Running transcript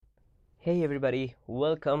Hey everybody,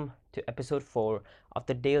 welcome to episode 4 of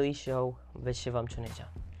the Daily Show with Shivam Chhuneja.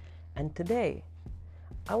 And today,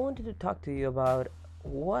 I wanted to talk to you about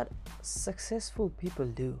what successful people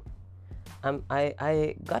do.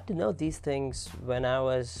 I got to know these things when I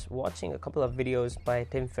was watching a couple of videos by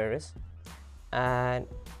Tim Ferriss, and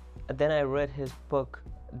then I read his book,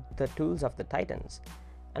 The Tools of the Titans,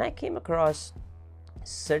 and I came across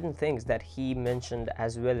certain things that he mentioned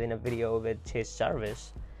as well in a video with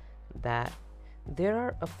Jarvis, that there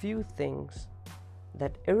are a few things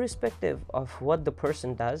that, irrespective of what the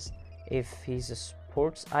person does, if he's a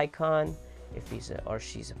sports icon, if he's or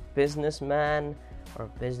she's a businessman or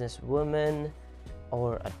a businesswoman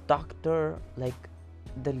or a doctor, like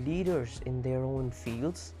the leaders in their own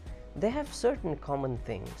fields, they have certain common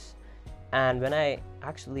things. And when I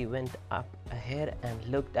actually went up ahead and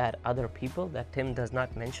looked at other people that Tim does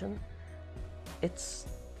not mention,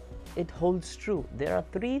 it holds true. There are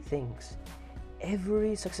 3 things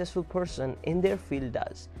every successful person in their field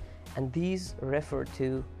does, and these refer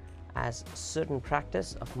to as certain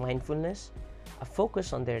practice of mindfulness, a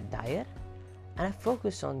focus on their diet, and a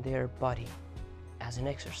focus on their body as an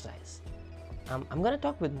exercise. I'm going to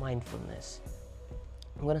talk with mindfulness.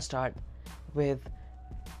 I'm going to start with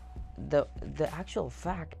the actual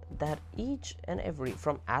fact that each and every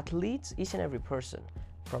person,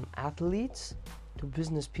 from athletes to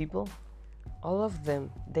business people, all of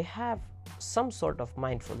them, they have some sort of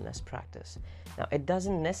mindfulness practice. Now, it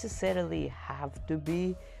doesn't necessarily have to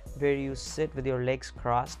be where you sit with your legs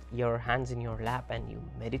crossed, your hands in your lap, and you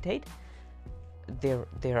meditate.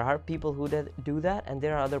 There are people who do that, and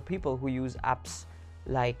there are other people who use apps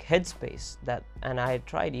like Headspace, and I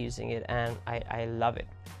tried using it and I love it.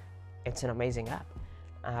 It's an amazing app.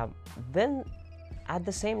 Then at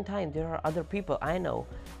the same time, there are other people I know,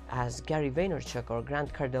 as Gary Vaynerchuk or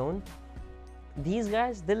Grant Cardone. These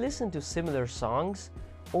guys, they listen to similar songs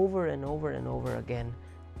over and over and over again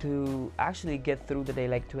to actually get through the day,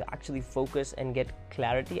 like to actually focus and get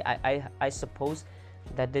clarity. I suppose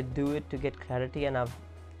that they do it to get clarity, and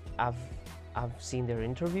I've seen their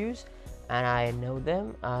interviews and I know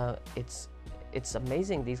them. It's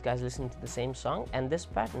amazing. These guys listen to the same song, and this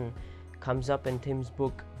pattern comes up in Tim's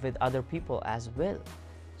book with other people as well.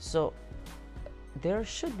 So there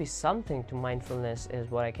should be something to mindfulness,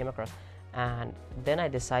 is what I came across, and then I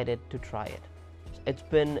decided to try it. It's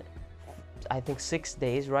been, I think, 6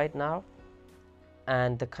 days right now,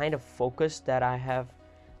 and the kind of focus that I have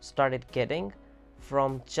started getting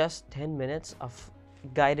from just 10 minutes of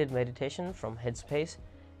guided meditation from Headspace,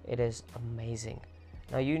 it is amazing.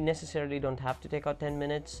 Now, you necessarily don't have to take out 10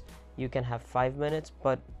 minutes. You can have 5 minutes,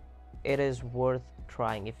 but it is worth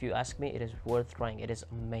trying. If you ask me, it is worth trying. It is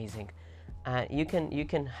amazing. And you can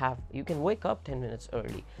wake up 10 minutes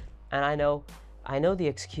early. And I know the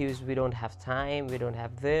excuse, we don't have time, we don't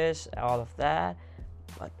have this, all of that,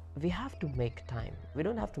 but we have to make time. We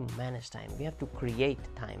don't have to manage time, we have to create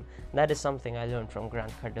time. That is something I learned from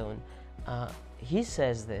Grant Cardone. He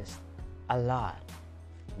says this a lot.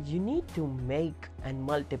 You need to make and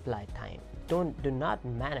multiply time. Do not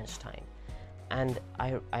manage time. And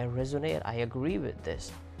I resonate. I agree with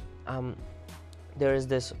this. There is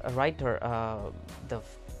this writer.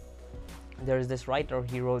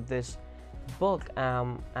 He wrote this book.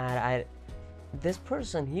 This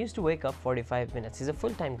person, he used to wake up 45 minutes. He's a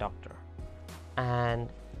full-time doctor, and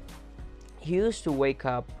he used to wake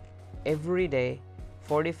up every day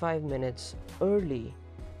 45 minutes early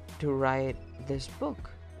to write this book,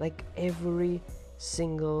 like every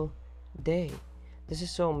single day. This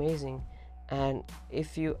is so amazing. And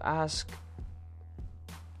if you ask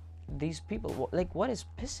these people, like, what is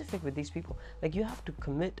specific with these people, like, you have to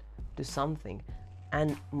commit to something,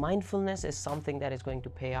 and mindfulness is something that is going to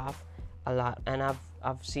pay off a lot. And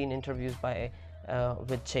I've seen interviews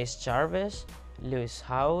with Jarvis, Lewis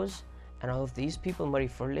Howes, and all of these people, Marie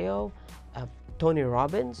Forleo, Tony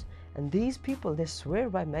Robbins, and these people, they swear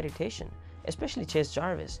by meditation, especially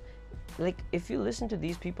Jarvis. Like, if you listen to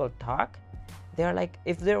these people talk, they're like,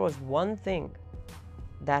 if there was one thing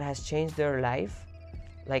that has changed their life,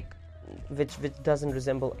 like, which doesn't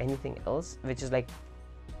resemble anything else, which is like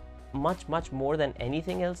much more than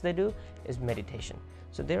anything else they do, is meditation.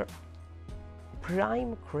 So their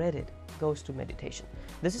prime credit goes to meditation.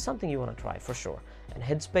 This is something you want to try for sure. And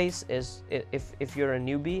Headspace is, if you're a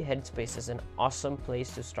newbie, Headspace is an awesome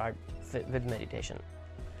place to start with meditation.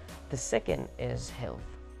 The second is health,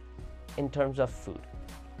 in terms of food.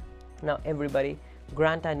 Now, everybody,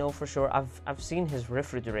 Grant, I know for sure, I've seen his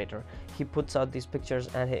refrigerator. He puts out these pictures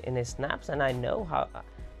and in his snaps, and I know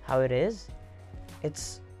how it is.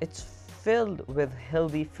 It's filled with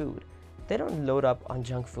healthy food. They don't load up on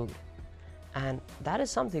junk food. And that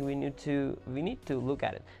is something we need to look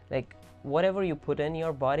at it. Like, whatever you put in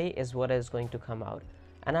your body is what is going to come out.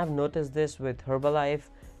 And I've noticed this with Herbalife,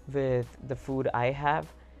 with the food I have.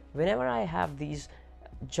 Whenever I have these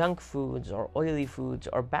junk foods or oily foods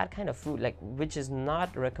or bad kind of food, like which is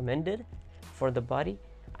not recommended for the body,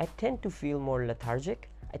 I tend to feel more lethargic.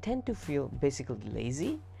 I tend to feel basically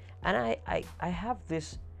lazy, and I have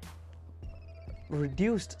this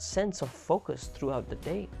reduced sense of focus throughout the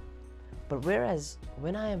day. But whereas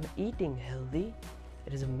when I am eating healthy,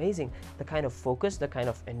 it is amazing. The kind of focus, the kind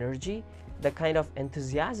of energy, the kind of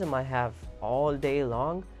enthusiasm I have all day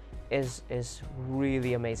long is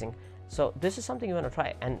really amazing. So this is something you want to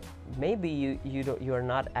try, and maybe you are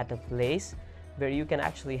not at a place where you can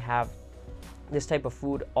actually have this type of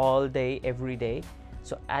food all day, every day.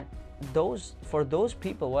 So for those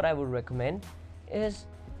people, what I would recommend is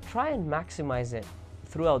try and maximize it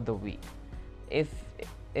throughout the week. If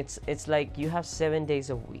it's like you have 7 days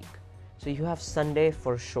a week, so you have Sunday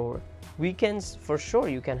for sure, weekends for sure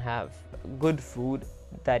you can have good food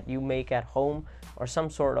that you make at home, or some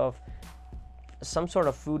sort of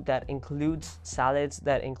food that includes salads,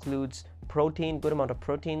 that includes protein, good amount of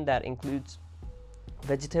protein, that includes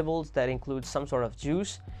vegetables, that includes some sort of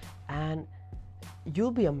juice, and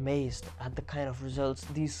you'll be amazed at the kind of results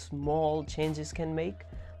these small changes can make.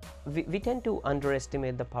 We tend to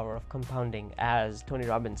underestimate the power of compounding, as Tony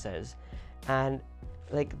Robbins says, and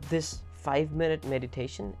like this 5-minute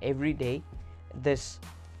meditation every day, this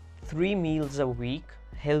 3 meals a week,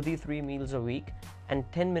 healthy 3 meals a week, and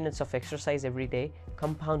 10 minutes of exercise every day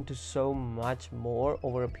compound to so much more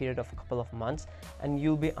over a period of a couple of months, and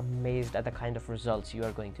you'll be amazed at the kind of results you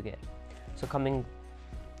are going to get. So coming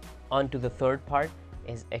on to the third part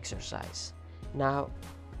is exercise. Now,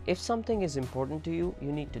 if something is important to you,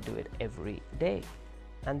 you need to do it every day,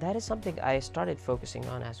 and that is something I started focusing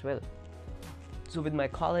on as well. So with my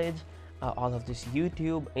college, all of this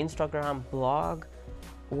YouTube, Instagram, blog,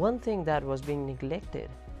 one thing that was being neglected,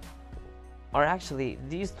 or actually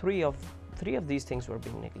these three of these things were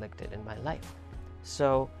being neglected in my life.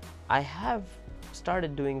 So I have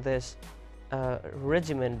started doing this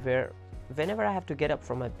regimen where whenever I have to get up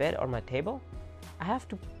from my bed or my table, I have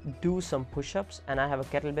to do some push-ups, and I have a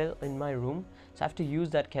kettlebell in my room, so I have to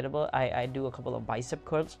use that kettlebell. I do a couple of bicep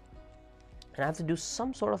curls, and I have to do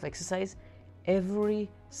some sort of exercise every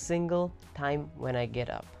single time when I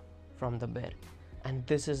get up from the bed. And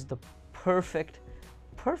this is the perfect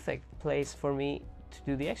place for me to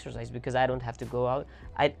do the exercise, because I don't have to go out.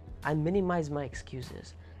 I minimize my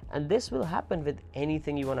excuses, and this will happen with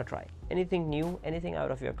anything you want to try, anything new, anything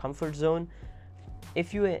out of your comfort zone.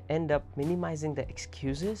 If you end up minimizing the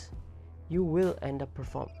excuses, you will end up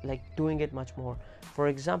doing it much more. For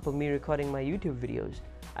example, me recording my YouTube videos,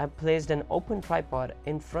 I placed an open tripod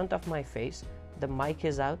in front of my face. The mic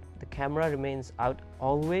is out, the camera remains out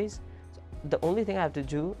always. So the only thing I have to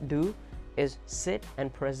do is sit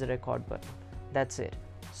and press the record button. That's it.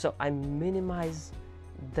 So I minimize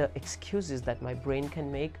the excuses that my brain can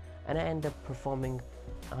make, and I end up performing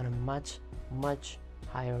on a much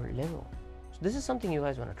higher level. So this is something you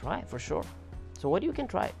guys want to try for sure. So what you can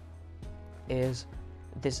try is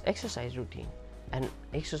this exercise routine. And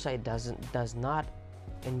exercise does not,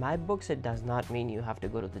 in my books, it does not mean you have to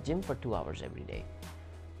go to the gym for 2 hours every day.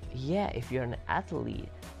 Yeah, if you're an athlete,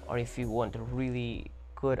 or if you want a really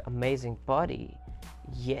good, amazing body,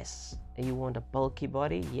 yes. You want a bulky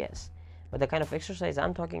body, yes. But the kind of exercise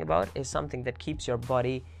I'm talking about is something that keeps your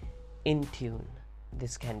body in tune.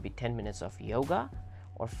 This can be 10 minutes of yoga,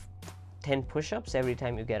 or 10 push-ups every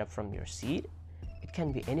time you get up from your seat. It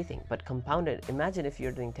can be anything, but compounded. Imagine if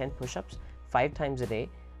you're doing 10 push-ups 5 times a day,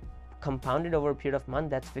 compounded over a period of month,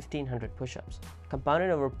 that's 1500 push-ups.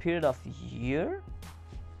 Compounded over a period of year,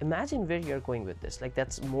 imagine where you're going with this. Like,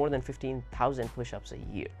 that's more than 15,000 push-ups a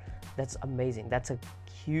year. That's amazing. That's a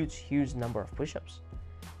huge number of push-ups,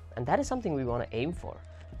 and that is something we want to aim for.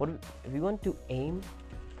 What we want to aim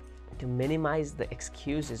to minimize the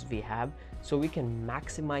excuses we have, so we can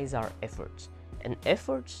maximize our efforts. And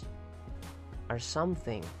efforts are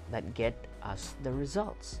something that get us the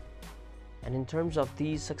results. And in terms of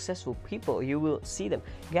these successful people, you will see them.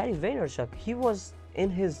 Gary Vaynerchuk, he was in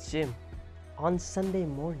his gym on Sunday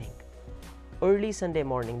morning, early Sunday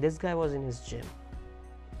morning. This guy was in his gym,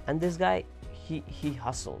 and this guy, he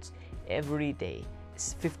hustles every day,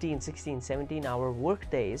 15, 16, 17 hour work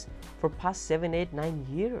days for past 7, 8, 9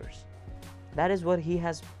 years. That is what he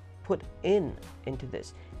has put into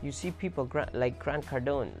this. You see people like Grant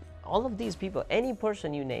Cardone, all of these people, any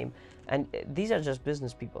person you name, and these are just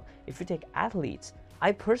business people. If you take athletes,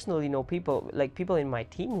 I personally know people, like people in my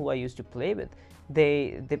team who I used to play with.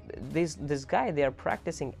 This guy, they are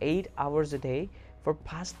practicing 8 hours a day for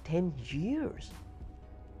past 10 years.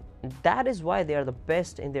 That is why they are the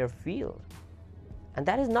best in their field. And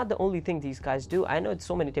that is not the only thing these guys do. I know it's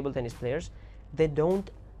so many table tennis players, they don't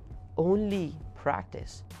only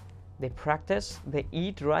practice. They practice, they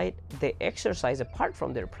eat right, they exercise apart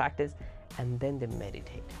from their practice, and then they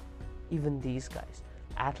meditate. Even these guys,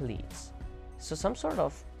 athletes. So some sort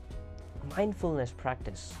of mindfulness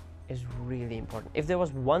practice is really important. If there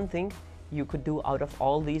was one thing you could do out of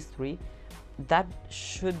all these three, that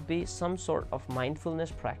should be some sort of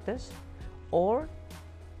mindfulness practice, or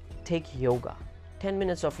take yoga. 10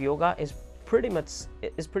 minutes of yoga is pretty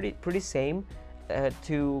same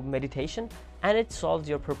to meditation, and it solves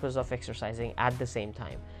your purpose of exercising at the same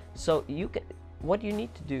time. So what you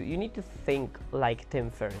need to do, you need to think like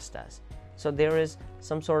Tim Ferriss does. So there is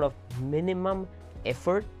some sort of minimum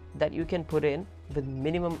effort that you can put in with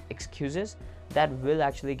minimum excuses that will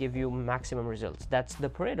actually give you maximum results. That's the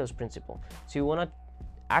Pareto's principle. So you want to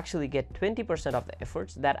actually get 20% of the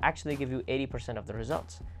efforts that actually give you 80% of the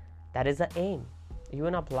results. That is the aim. You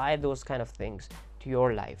want to apply those kind of things to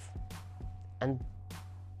your life. And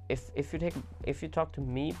if you talk to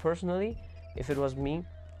me personally, if it was me,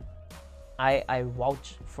 I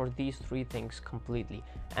vouch for these three things completely.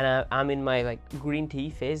 And I'm in my like green tea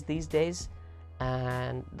phase these days,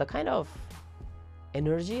 and the kind of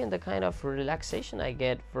energy and the kind of relaxation I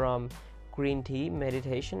get from green tea,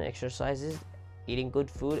 meditation, exercises, eating good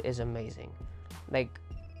food is amazing. Like,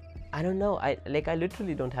 I don't know, I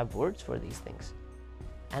literally don't have words for these things.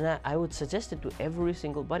 And I would suggest it to every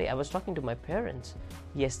single buddy. I was talking to my parents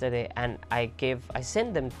yesterday, and I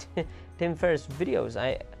sent them Tim Ferriss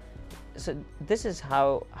videos. So this is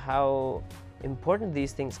how important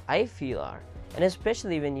these things I feel are. And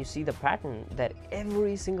especially when you see the pattern that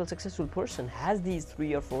every single successful person has these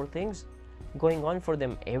 3 or 4 things going on for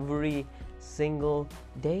them every single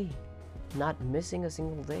day, not missing a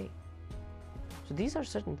single day. So these are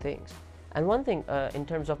certain things. And one thing in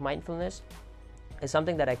terms of mindfulness is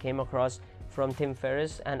something that I came across from Tim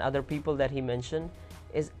Ferriss and other people that he mentioned,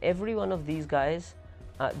 is every one of these guys,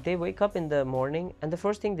 they wake up in the morning, and the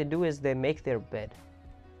first thing they do is they make their bed.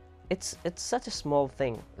 It's such a small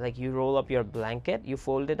thing. Like, you roll up your blanket, you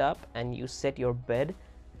fold it up, and you set your bed.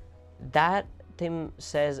 That, Tim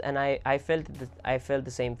says, and I felt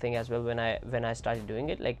the same thing as well when I started doing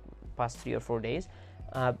it, like past 3 or 4 days,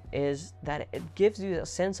 is that it gives you a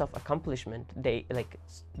sense of accomplishment. Like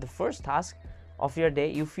the first task of your day,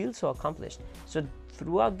 you feel so accomplished. So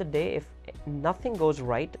throughout the day, if nothing goes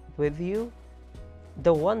right with you,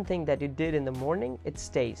 the one thing that you did in the morning, it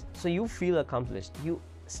stays. So you feel accomplished. You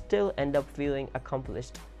still end up feeling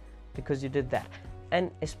accomplished because you did that. And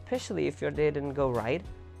especially if your day didn't go right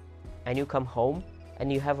and you come home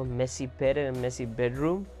and you have a messy bed and a messy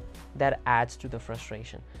bedroom, that adds to the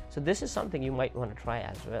frustration. So this is something you might want to try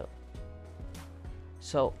as well.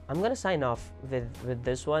 So I'm going to sign off with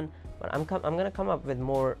this one, but I'm going to come up with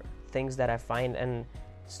more things that I find and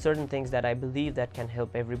certain things that I believe that can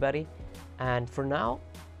help everybody. And for now,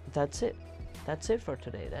 that's it. That's it for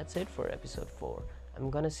today. That's it for episode 4. I'm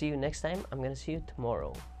going to see you next time. I'm going to see you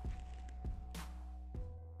tomorrow.